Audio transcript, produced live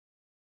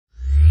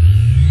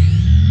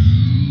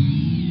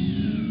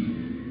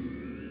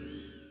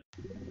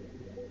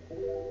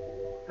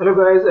Hello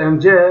guys, I am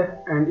Jay,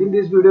 and in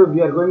this video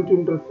we are going to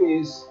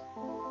interface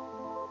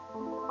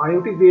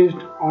IoT based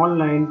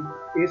online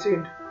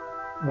patient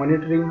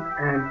monitoring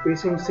and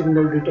patient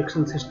signal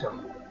detection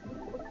system.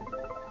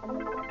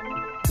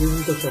 This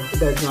is the circuit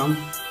diagram.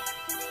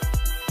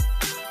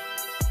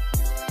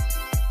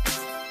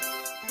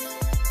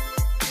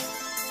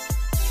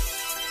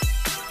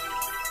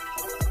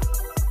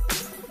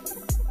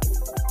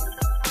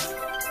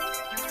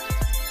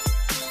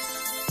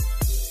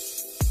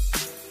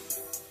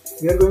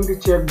 We are going to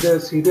check the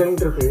serial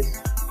interface.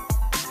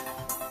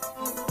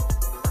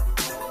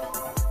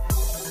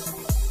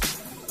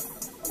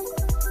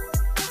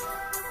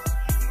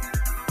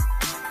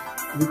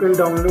 You can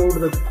download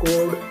the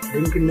code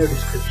link in the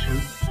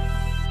description.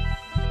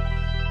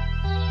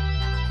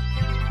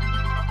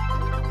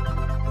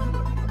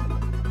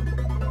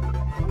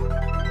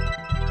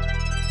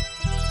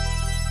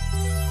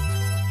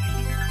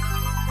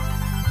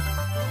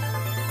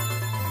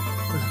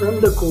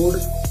 Run the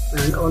code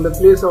and on the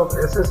place of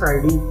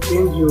SSID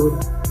change your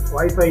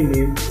Wi-Fi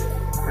name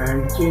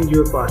and change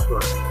your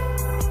password.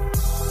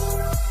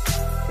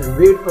 And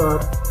wait for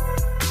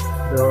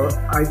the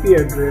IP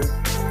address.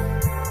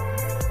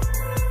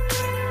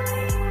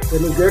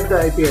 When you get the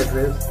IP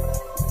address,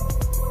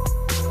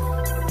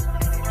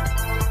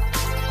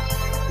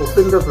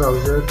 open the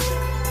browser.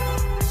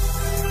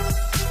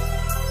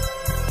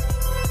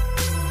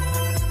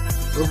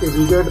 Okay,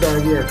 we get the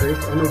IP address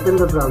and open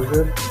the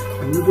browser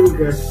and you will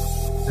get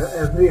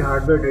every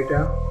hardware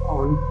data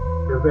on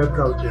the web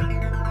browser.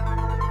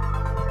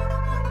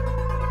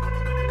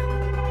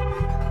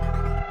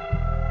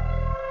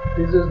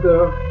 This is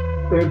the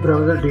web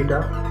browser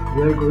data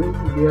we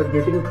are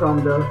getting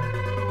from the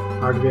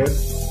hardware.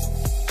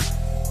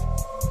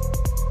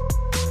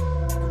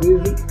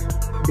 This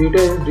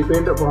data is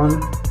depend upon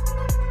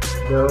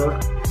the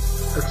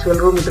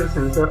accelerometer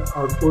sensor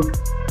output.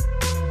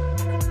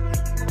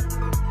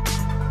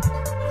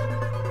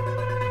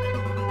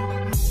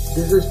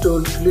 This is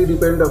totally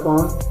depend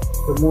upon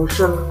the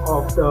motion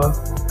of the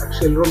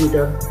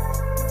accelerometer.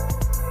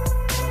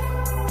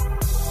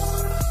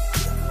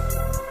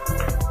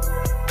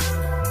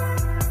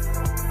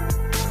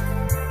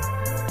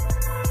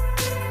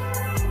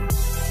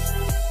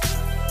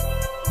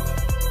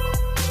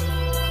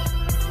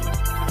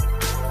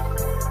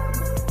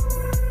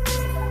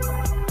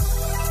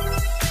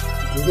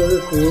 These are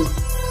the codes.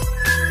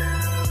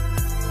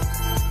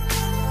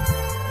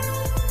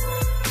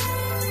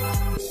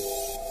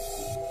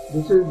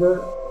 This is the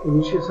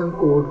initiation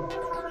code,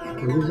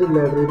 and this is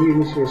library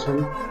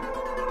initiation,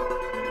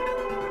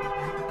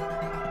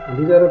 and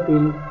these are the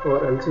pins for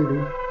LCD,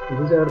 and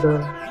these are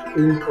the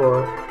pins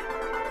for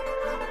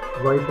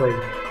Wi-Fi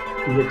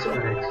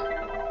TX/RX.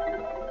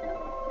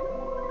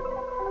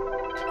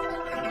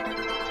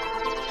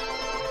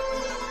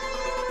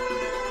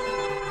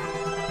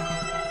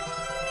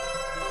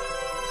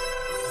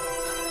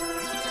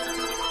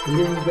 And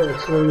this is the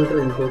accelerometer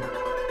input.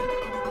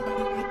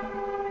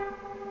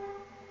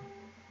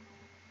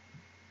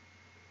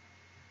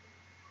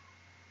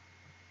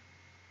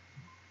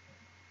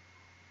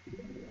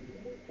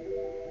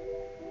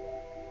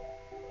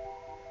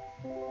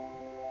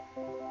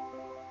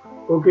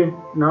 Okay,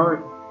 now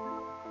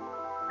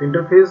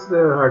interface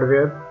the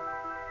hardware.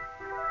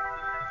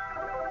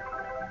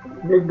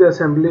 Make the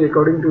assembly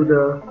according to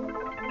the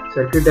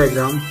circuit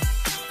diagram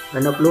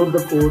and upload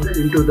the code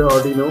into the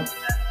Arduino,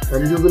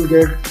 and you will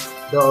get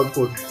the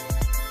output.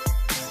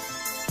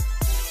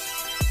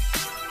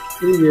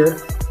 See here,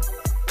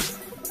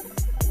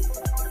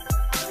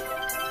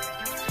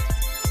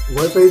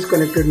 Wi-Fi is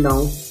connected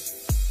now.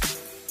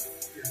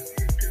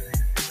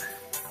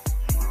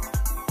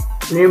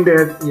 Named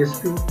as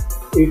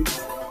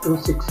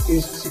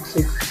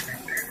esp8266.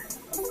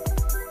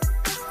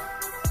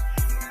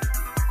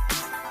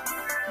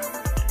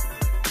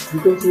 You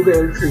can see the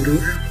LCD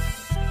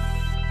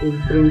is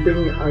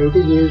printing IoT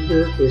based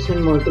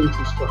patient monitoring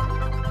system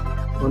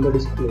on the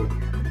display.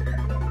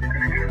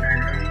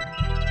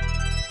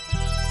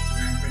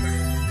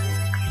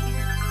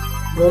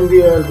 Then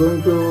we are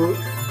going to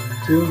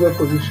change the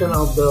position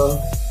of the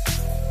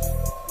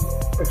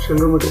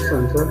accelerometer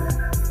sensor.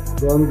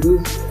 Then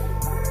this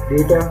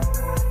data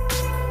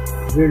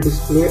will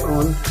display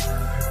on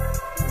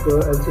the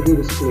LCD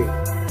display.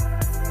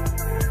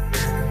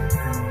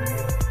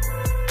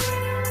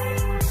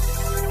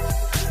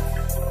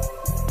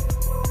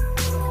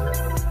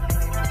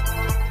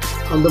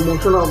 On the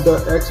motion of the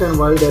X and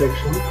Y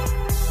direction,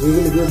 we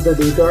will get the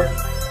data,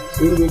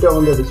 same data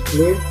on the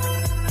display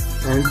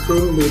and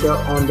same data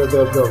on the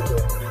web browser.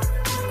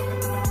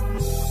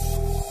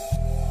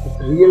 It's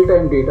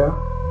real-time data.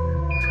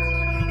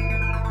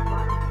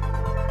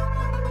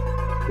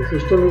 The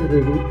system is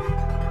ready.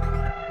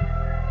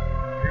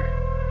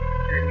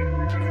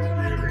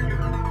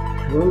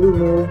 When we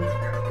move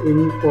in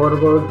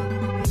forward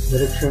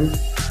direction,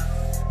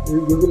 you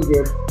will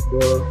get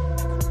the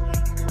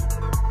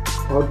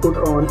output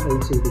on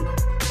LCD.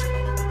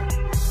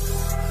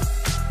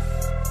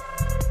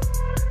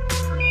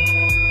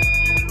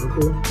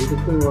 Okay,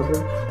 detecting water.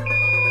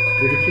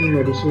 detecting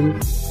medicine,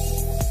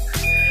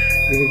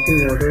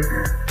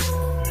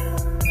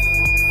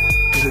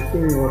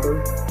 detecting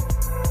water.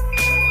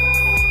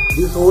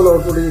 This whole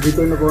output is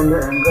depend upon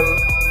the angle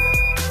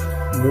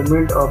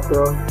movement of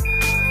the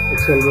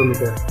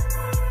accelerometer.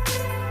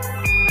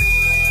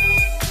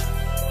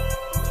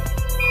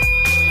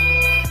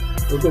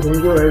 Okay, thank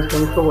you guys.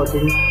 Thanks for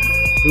watching.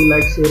 Do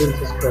like, share and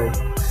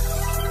subscribe.